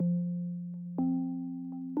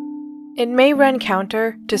It may run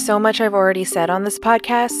counter to so much I've already said on this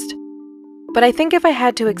podcast, but I think if I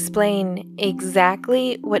had to explain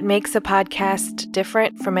exactly what makes a podcast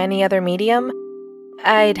different from any other medium,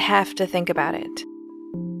 I'd have to think about it.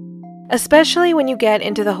 Especially when you get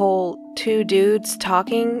into the whole two dudes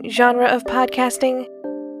talking genre of podcasting.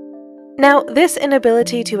 Now, this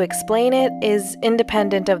inability to explain it is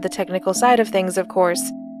independent of the technical side of things, of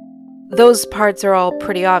course. Those parts are all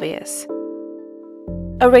pretty obvious.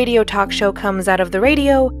 A radio talk show comes out of the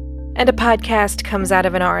radio, and a podcast comes out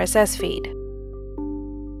of an RSS feed.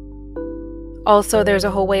 Also, there's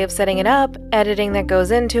a whole way of setting it up, editing that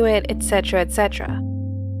goes into it, etc., etc.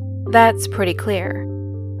 That's pretty clear.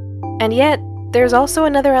 And yet, there's also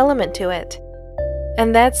another element to it.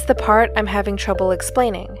 And that's the part I'm having trouble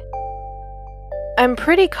explaining. I'm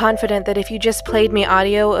pretty confident that if you just played me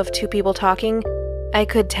audio of two people talking, I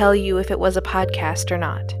could tell you if it was a podcast or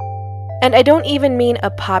not. And I don't even mean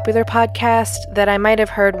a popular podcast that I might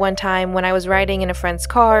have heard one time when I was riding in a friend's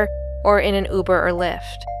car or in an Uber or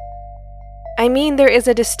Lyft. I mean there is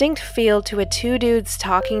a distinct feel to a two dudes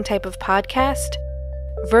talking type of podcast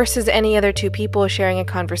versus any other two people sharing a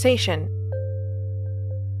conversation.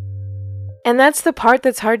 And that's the part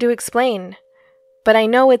that's hard to explain, but I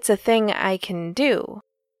know it's a thing I can do.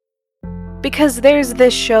 Because there's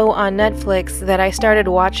this show on Netflix that I started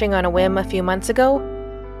watching on a whim a few months ago,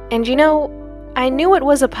 and you know, I knew it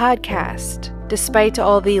was a podcast, despite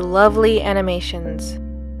all the lovely animations.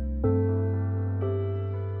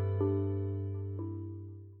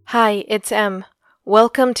 Hi, it's Em.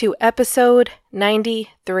 Welcome to episode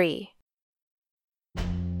 93.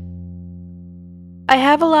 I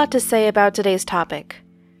have a lot to say about today's topic,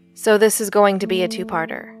 so this is going to be a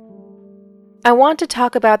two-parter. I want to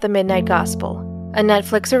talk about The Midnight Gospel, a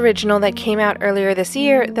Netflix original that came out earlier this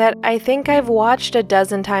year that I think I've watched a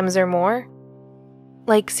dozen times or more.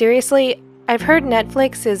 Like, seriously, I've heard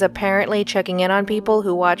Netflix is apparently checking in on people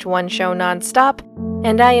who watch one show nonstop,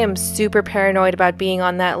 and I am super paranoid about being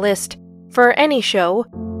on that list for any show,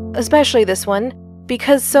 especially this one,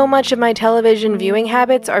 because so much of my television viewing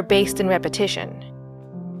habits are based in repetition.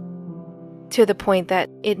 To the point that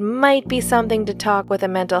it might be something to talk with a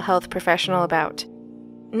mental health professional about.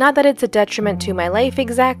 Not that it's a detriment to my life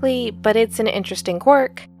exactly, but it's an interesting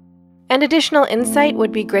quirk, and additional insight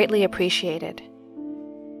would be greatly appreciated.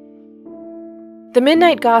 The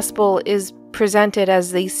Midnight Gospel is presented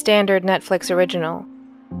as the standard Netflix original,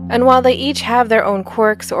 and while they each have their own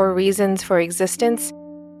quirks or reasons for existence,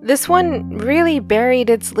 this one really buried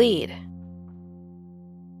its lead.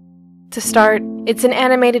 To start, it's an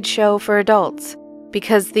animated show for adults,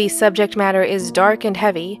 because the subject matter is dark and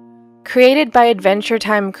heavy, created by Adventure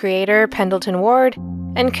Time creator Pendleton Ward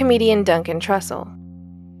and comedian Duncan Trussell.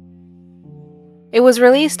 It was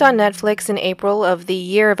released on Netflix in April of the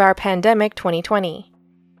year of our pandemic, 2020.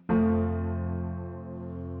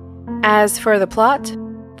 As for the plot,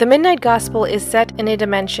 The Midnight Gospel is set in a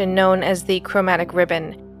dimension known as the Chromatic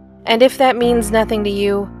Ribbon, and if that means nothing to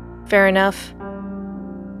you, fair enough.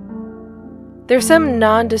 There's some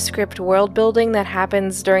nondescript world building that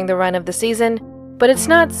happens during the run of the season, but it's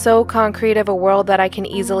not so concrete of a world that I can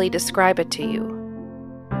easily describe it to you.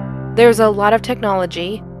 There's a lot of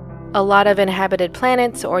technology, a lot of inhabited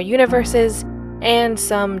planets or universes, and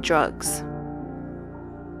some drugs.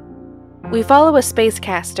 We follow a space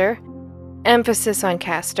caster, emphasis on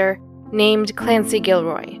caster, named Clancy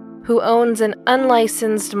Gilroy, who owns an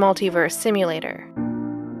unlicensed multiverse simulator.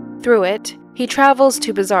 Through it, he travels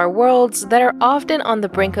to bizarre worlds that are often on the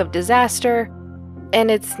brink of disaster, and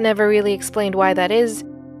it's never really explained why that is,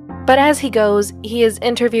 but as he goes, he is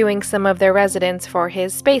interviewing some of their residents for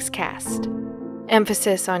his space cast.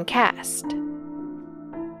 Emphasis on cast.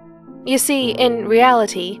 You see, in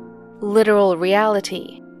reality, literal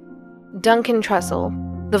reality, Duncan Trussell,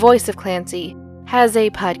 the voice of Clancy, has a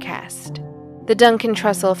podcast, the Duncan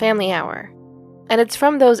Trussell Family Hour, and it's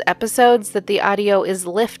from those episodes that the audio is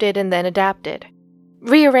lifted and then adapted,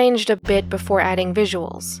 rearranged a bit before adding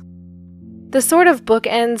visuals. The sort of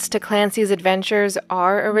bookends to Clancy's adventures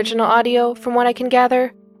are original audio, from what I can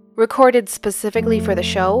gather, recorded specifically for the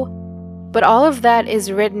show, but all of that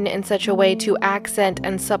is written in such a way to accent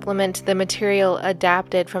and supplement the material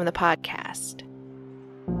adapted from the podcast.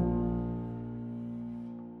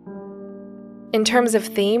 In terms of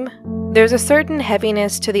theme, there's a certain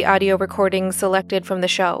heaviness to the audio recordings selected from the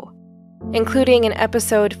show, including an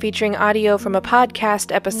episode featuring audio from a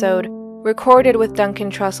podcast episode recorded with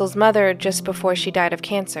Duncan Trussell's mother just before she died of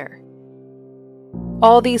cancer.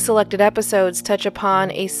 All these selected episodes touch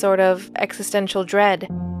upon a sort of existential dread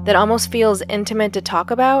that almost feels intimate to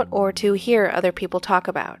talk about or to hear other people talk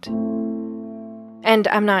about. And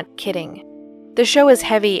I'm not kidding. The show is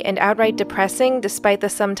heavy and outright depressing despite the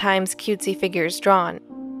sometimes cutesy figures drawn.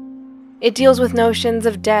 It deals with notions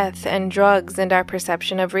of death and drugs and our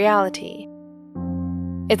perception of reality.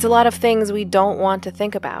 It's a lot of things we don't want to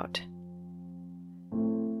think about.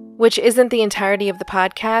 Which isn't the entirety of the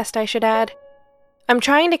podcast, I should add. I'm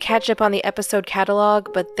trying to catch up on the episode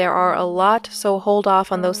catalog, but there are a lot, so hold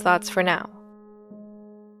off on those thoughts for now.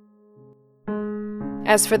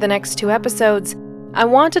 As for the next 2 episodes, I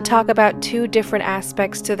want to talk about 2 different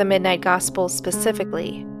aspects to the Midnight Gospel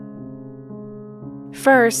specifically.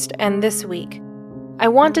 First, and this week, I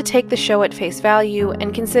want to take the show at face value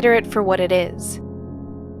and consider it for what it is.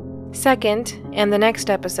 Second, and the next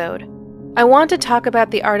episode, I want to talk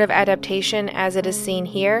about the art of adaptation as it is seen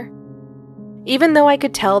here. Even though I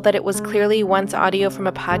could tell that it was clearly once audio from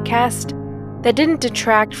a podcast, that didn't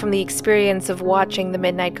detract from the experience of watching the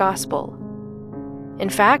Midnight Gospel. In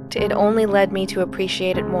fact, it only led me to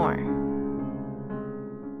appreciate it more.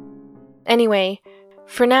 Anyway,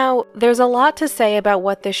 for now, there's a lot to say about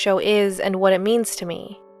what this show is and what it means to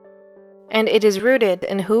me. And it is rooted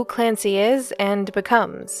in who Clancy is and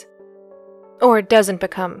becomes. Or doesn't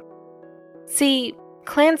become. See,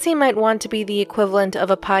 Clancy might want to be the equivalent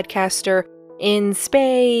of a podcaster in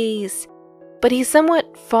space, but he's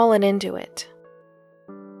somewhat fallen into it.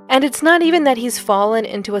 And it's not even that he's fallen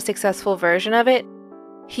into a successful version of it.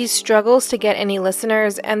 He struggles to get any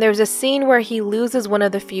listeners, and there's a scene where he loses one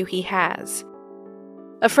of the few he has.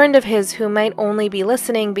 A friend of his who might only be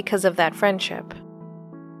listening because of that friendship.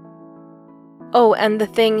 Oh, and the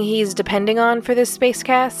thing he's depending on for this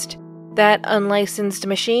spacecast? That unlicensed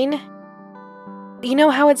machine? You know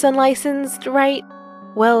how it's unlicensed, right?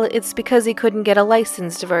 Well, it's because he couldn't get a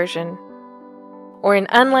licensed version. Or an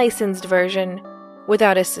unlicensed version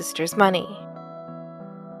without his sister's money.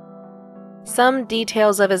 Some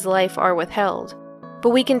details of his life are withheld, but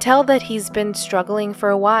we can tell that he's been struggling for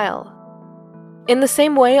a while. In the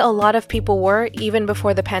same way a lot of people were even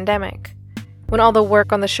before the pandemic, when all the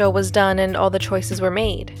work on the show was done and all the choices were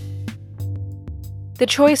made. The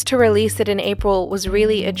choice to release it in April was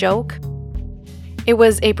really a joke. It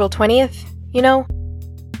was April 20th, you know?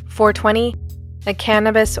 420, a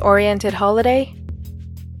cannabis-oriented holiday.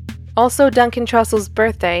 Also Duncan Trussell's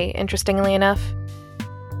birthday, interestingly enough.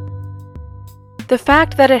 The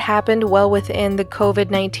fact that it happened well within the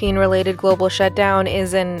COVID-19 related global shutdown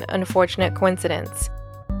is an unfortunate coincidence.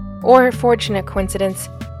 Or fortunate coincidence.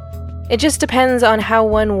 It just depends on how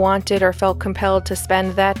one wanted or felt compelled to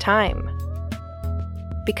spend that time.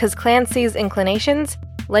 Because Clancy's inclinations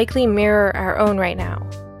likely mirror our own right now.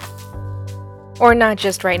 Or not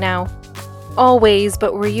just right now. Always,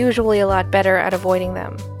 but we're usually a lot better at avoiding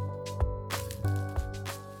them.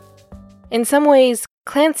 In some ways,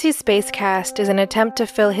 Clancy's Spacecast is an attempt to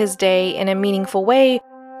fill his day in a meaningful way,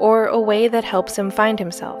 or a way that helps him find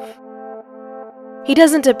himself. He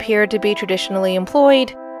doesn't appear to be traditionally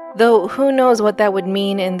employed, though who knows what that would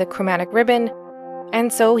mean in the chromatic ribbon,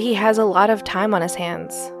 and so he has a lot of time on his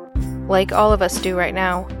hands, like all of us do right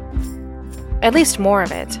now. At least more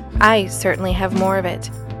of it. I certainly have more of it,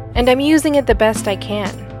 and I'm using it the best I can.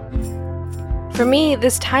 For me,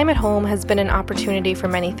 this time at home has been an opportunity for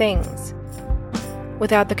many things.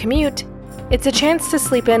 Without the commute, it's a chance to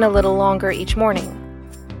sleep in a little longer each morning.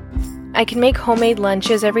 I can make homemade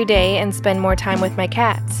lunches every day and spend more time with my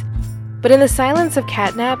cats, but in the silence of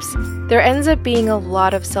cat naps, there ends up being a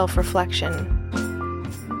lot of self-reflection.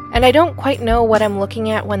 And I don't quite know what I'm looking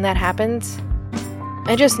at when that happens.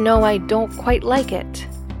 I just know I don't quite like it.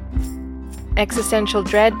 Existential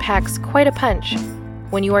dread packs quite a punch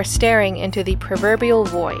when you are staring into the proverbial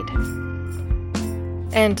void.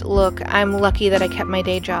 And look, I'm lucky that I kept my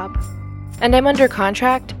day job. And I'm under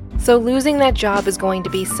contract, so losing that job is going to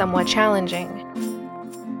be somewhat challenging.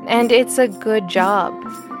 And it's a good job.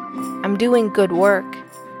 I'm doing good work.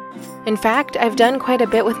 In fact, I've done quite a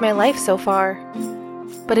bit with my life so far.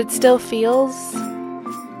 But it still feels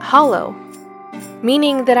hollow,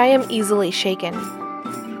 meaning that I am easily shaken.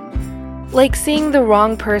 Like seeing the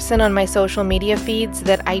wrong person on my social media feeds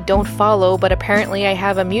that I don't follow but apparently I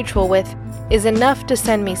have a mutual with is enough to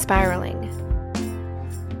send me spiraling.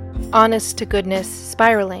 Honest to goodness,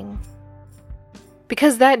 spiraling.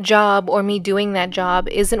 Because that job or me doing that job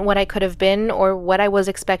isn't what I could have been or what I was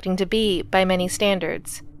expecting to be by many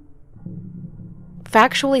standards.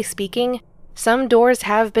 Factually speaking, some doors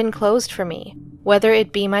have been closed for me, whether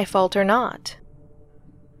it be my fault or not.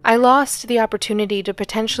 I lost the opportunity to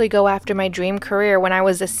potentially go after my dream career when I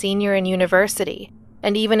was a senior in university,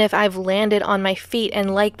 and even if I've landed on my feet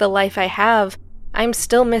and like the life I have, I'm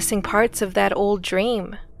still missing parts of that old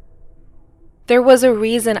dream. There was a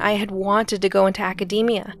reason I had wanted to go into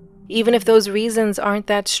academia, even if those reasons aren't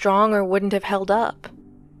that strong or wouldn't have held up.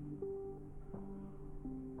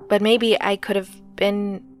 But maybe I could have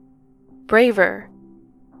been braver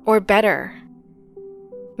or better.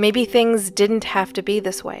 Maybe things didn't have to be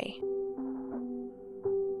this way.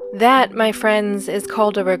 That, my friends, is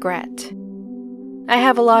called a regret. I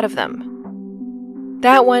have a lot of them.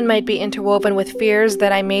 That one might be interwoven with fears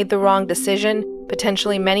that I made the wrong decision,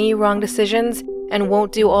 potentially many wrong decisions, and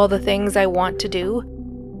won't do all the things I want to do.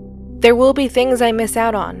 There will be things I miss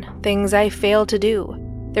out on, things I fail to do.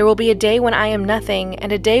 There will be a day when I am nothing,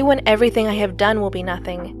 and a day when everything I have done will be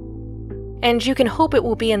nothing. And you can hope it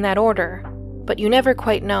will be in that order, but you never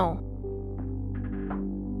quite know.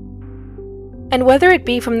 And whether it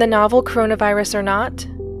be from the novel coronavirus or not,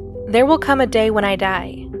 there will come a day when I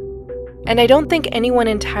die. And I don't think anyone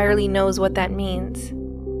entirely knows what that means.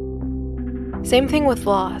 Same thing with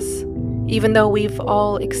loss, even though we've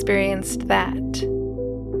all experienced that.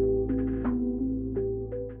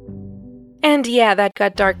 And yeah, that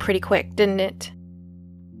got dark pretty quick, didn't it?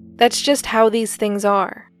 That's just how these things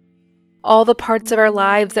are. All the parts of our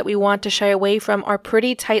lives that we want to shy away from are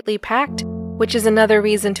pretty tightly packed, which is another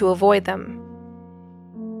reason to avoid them.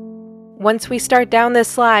 Once we start down this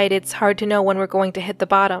slide, it's hard to know when we're going to hit the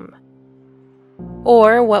bottom,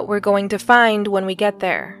 or what we're going to find when we get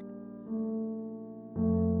there.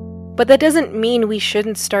 But that doesn't mean we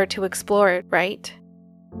shouldn't start to explore it, right?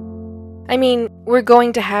 I mean, we're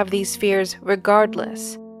going to have these fears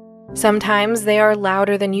regardless. Sometimes they are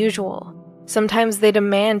louder than usual. Sometimes they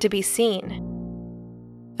demand to be seen.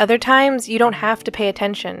 Other times you don't have to pay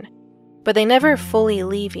attention, but they never fully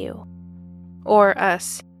leave you. Or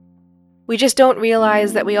us. We just don't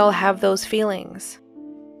realize that we all have those feelings.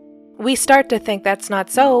 We start to think that's not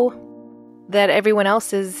so, that everyone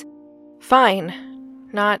else is fine,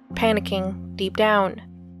 not panicking deep down.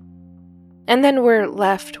 And then we're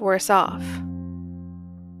left worse off.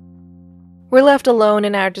 We're left alone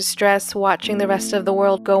in our distress, watching the rest of the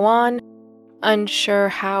world go on, unsure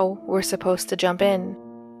how we're supposed to jump in,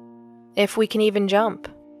 if we can even jump.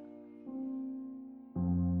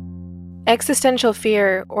 Existential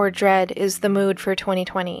fear or dread is the mood for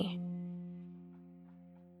 2020.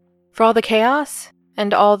 For all the chaos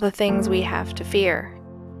and all the things we have to fear.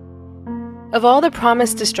 Of all the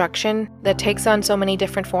promised destruction that takes on so many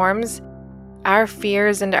different forms, our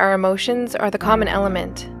fears and our emotions are the common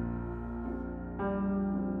element.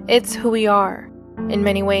 It's who we are, in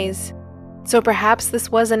many ways, so perhaps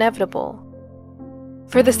this was inevitable.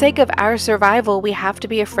 For the sake of our survival, we have to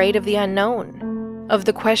be afraid of the unknown, of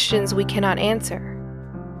the questions we cannot answer.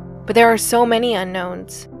 But there are so many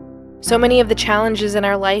unknowns. So many of the challenges in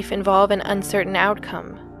our life involve an uncertain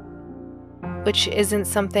outcome, which isn't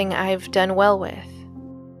something I've done well with.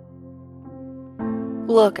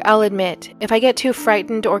 Look, I'll admit, if I get too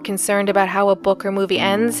frightened or concerned about how a book or movie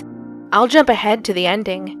ends, I'll jump ahead to the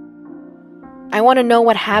ending. I want to know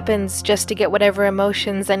what happens just to get whatever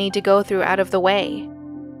emotions I need to go through out of the way.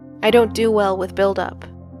 I don't do well with build-up.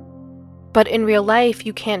 But in real life,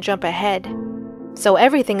 you can't jump ahead, so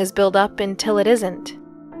everything is built up until it isn't.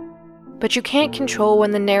 But you can't control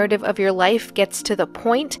when the narrative of your life gets to the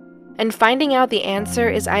point, and finding out the answer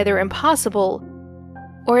is either impossible,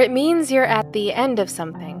 or it means you're at the end of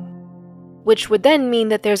something, which would then mean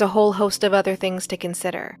that there's a whole host of other things to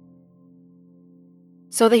consider.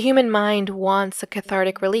 So the human mind wants a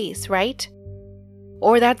cathartic release, right?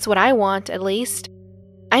 Or that's what I want, at least.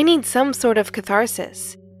 I need some sort of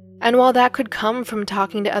catharsis. And while that could come from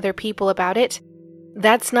talking to other people about it,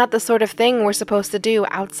 that's not the sort of thing we're supposed to do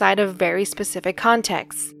outside of very specific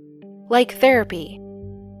contexts, like therapy.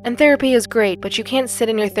 And therapy is great, but you can't sit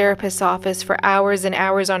in your therapist's office for hours and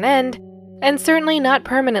hours on end, and certainly not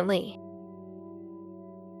permanently.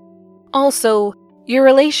 Also, your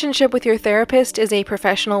relationship with your therapist is a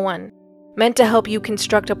professional one, meant to help you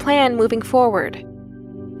construct a plan moving forward,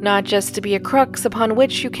 not just to be a crux upon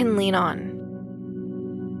which you can lean on.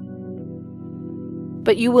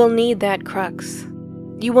 But you will need that crux.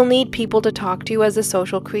 You will need people to talk to as a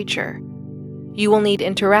social creature. You will need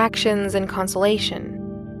interactions and consolation.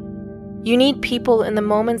 You need people in the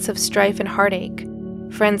moments of strife and heartache,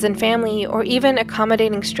 friends and family, or even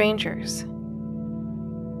accommodating strangers.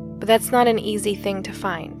 But that's not an easy thing to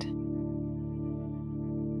find.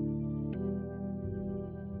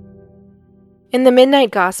 In the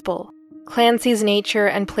Midnight Gospel, Clancy's nature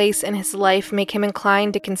and place in his life make him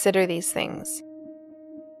inclined to consider these things.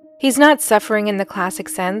 He's not suffering in the classic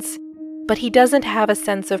sense, but he doesn't have a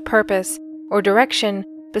sense of purpose or direction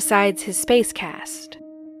besides his space caste.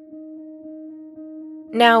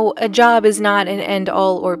 Now, a job is not an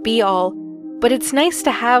end-all or be-all, But it's nice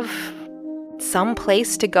to have some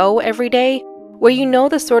place to go every day where you know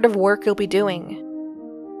the sort of work you'll be doing.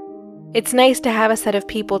 It's nice to have a set of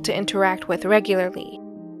people to interact with regularly.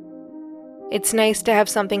 It's nice to have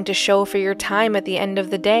something to show for your time at the end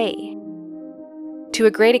of the day. To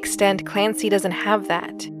a great extent, Clancy doesn't have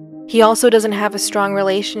that. He also doesn't have a strong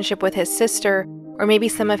relationship with his sister or maybe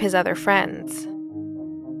some of his other friends.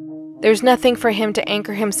 There's nothing for him to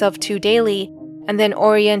anchor himself to daily and then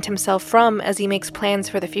orient himself from as he makes plans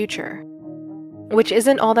for the future. Which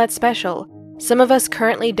isn't all that special. Some of us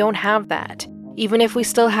currently don't have that, even if we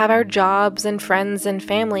still have our jobs and friends and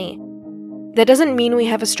family. That doesn't mean we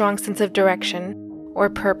have a strong sense of direction, or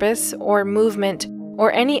purpose, or movement,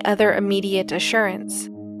 or any other immediate assurance.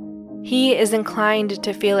 He is inclined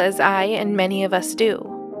to feel as I and many of us do.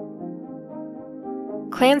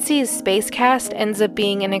 Clancy's Spacecast ends up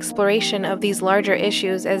being an exploration of these larger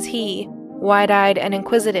issues as he, wide-eyed and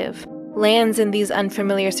inquisitive, lands in these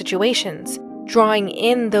unfamiliar situations, drawing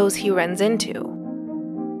in those he runs into.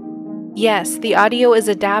 Yes, the audio is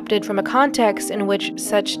adapted from a context in which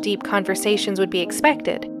such deep conversations would be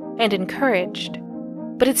expected and encouraged,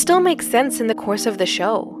 but it still makes sense in the course of the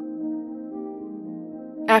show.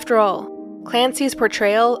 After all, Clancy's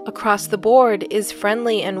portrayal across the board is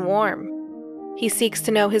friendly and warm. He seeks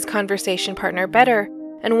to know his conversation partner better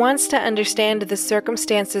and wants to understand the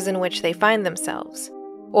circumstances in which they find themselves,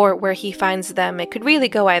 or where he finds them. It could really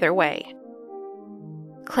go either way.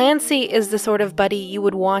 Clancy is the sort of buddy you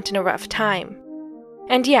would want in a rough time.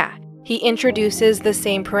 And yeah, he introduces the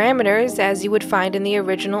same parameters as you would find in the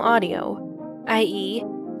original audio, i.e.,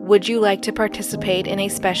 would you like to participate in a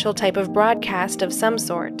special type of broadcast of some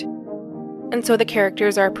sort? And so the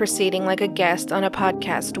characters are proceeding like a guest on a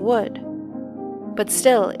podcast would. But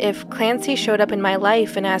still, if Clancy showed up in my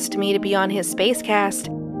life and asked me to be on his Spacecast,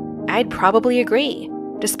 I'd probably agree,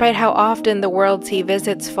 despite how often the worlds he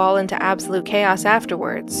visits fall into absolute chaos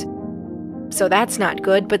afterwards. So that's not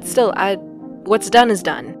good, but still, what's done is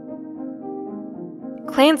done.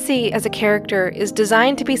 Clancy, as a character, is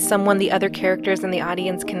designed to be someone the other characters in the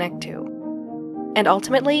audience connect to. And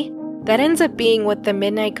ultimately, that ends up being what the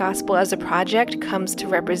Midnight Gospel as a project comes to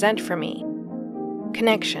represent for me.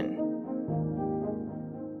 Connection.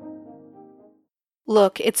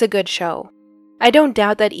 Look, it's a good show. I don't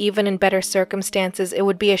doubt that even in better circumstances it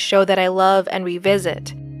would be a show that I love and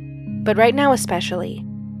revisit. But right now especially,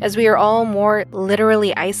 as we are all more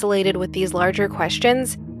literally isolated with these larger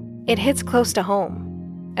questions, it hits close to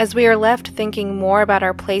home. As we are left thinking more about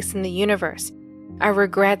our place in the universe, our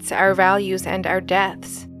regrets, our values, and our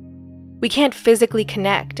deaths. We can't physically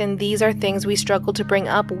connect, and these are things we struggle to bring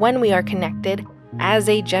up when we are connected, as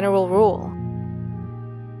a general rule.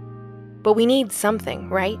 But we need something,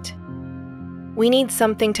 right? We need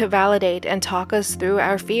something to validate and talk us through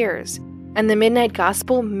our fears, and the Midnight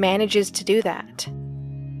Gospel manages to do that.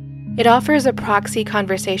 It offers a proxy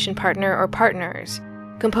conversation partner or partners,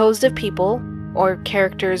 composed of people, or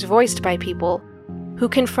characters voiced by people, who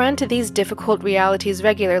confront these difficult realities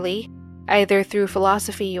regularly, either through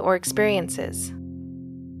philosophy or experiences.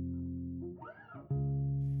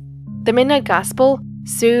 The Midnight Gospel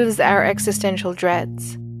soothes our existential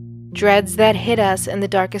dreads that hit us in the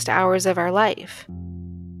darkest hours of our life.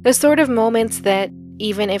 The sort of moments that,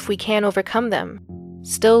 even if we can overcome them,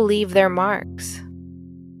 still leave their marks.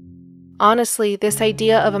 Honestly, this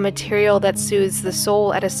idea of a material that soothes the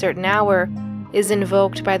soul at a certain hour is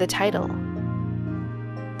invoked by the title.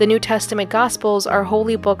 The New Testament Gospels are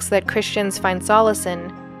holy books that Christians find solace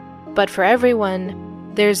in, but for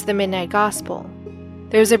everyone, there's the Midnight Gospel.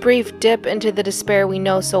 There's a brief dip into the despair we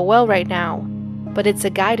know so well right now, but it's a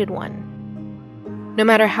guided one. No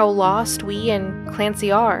matter how lost we and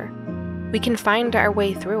Clancy are, we can find our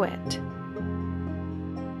way through it.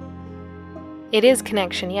 It is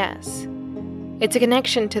connection, yes. It's a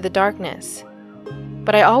connection to the darkness.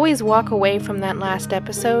 But I always walk away from that last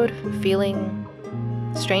episode feeling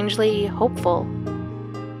strangely hopeful,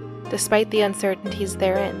 despite the uncertainties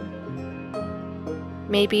therein.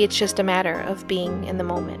 Maybe it's just a matter of being in the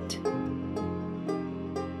moment.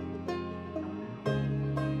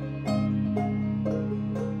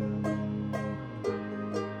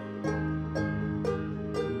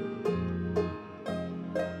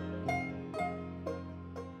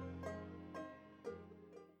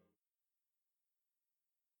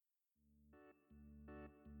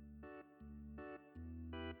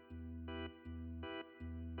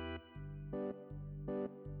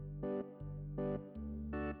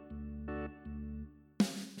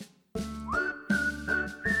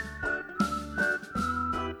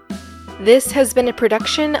 This has been a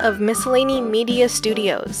production of Miscellany Media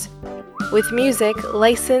Studios. with music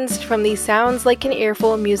licensed from the Sounds Like an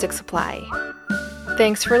Earful music supply.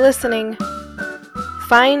 Thanks for listening.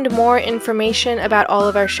 Find more information about all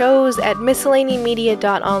of our shows at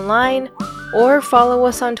miscellanymedia.online or follow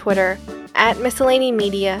us on Twitter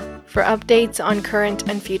 @miscellanymedia for updates on current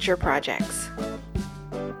and future projects.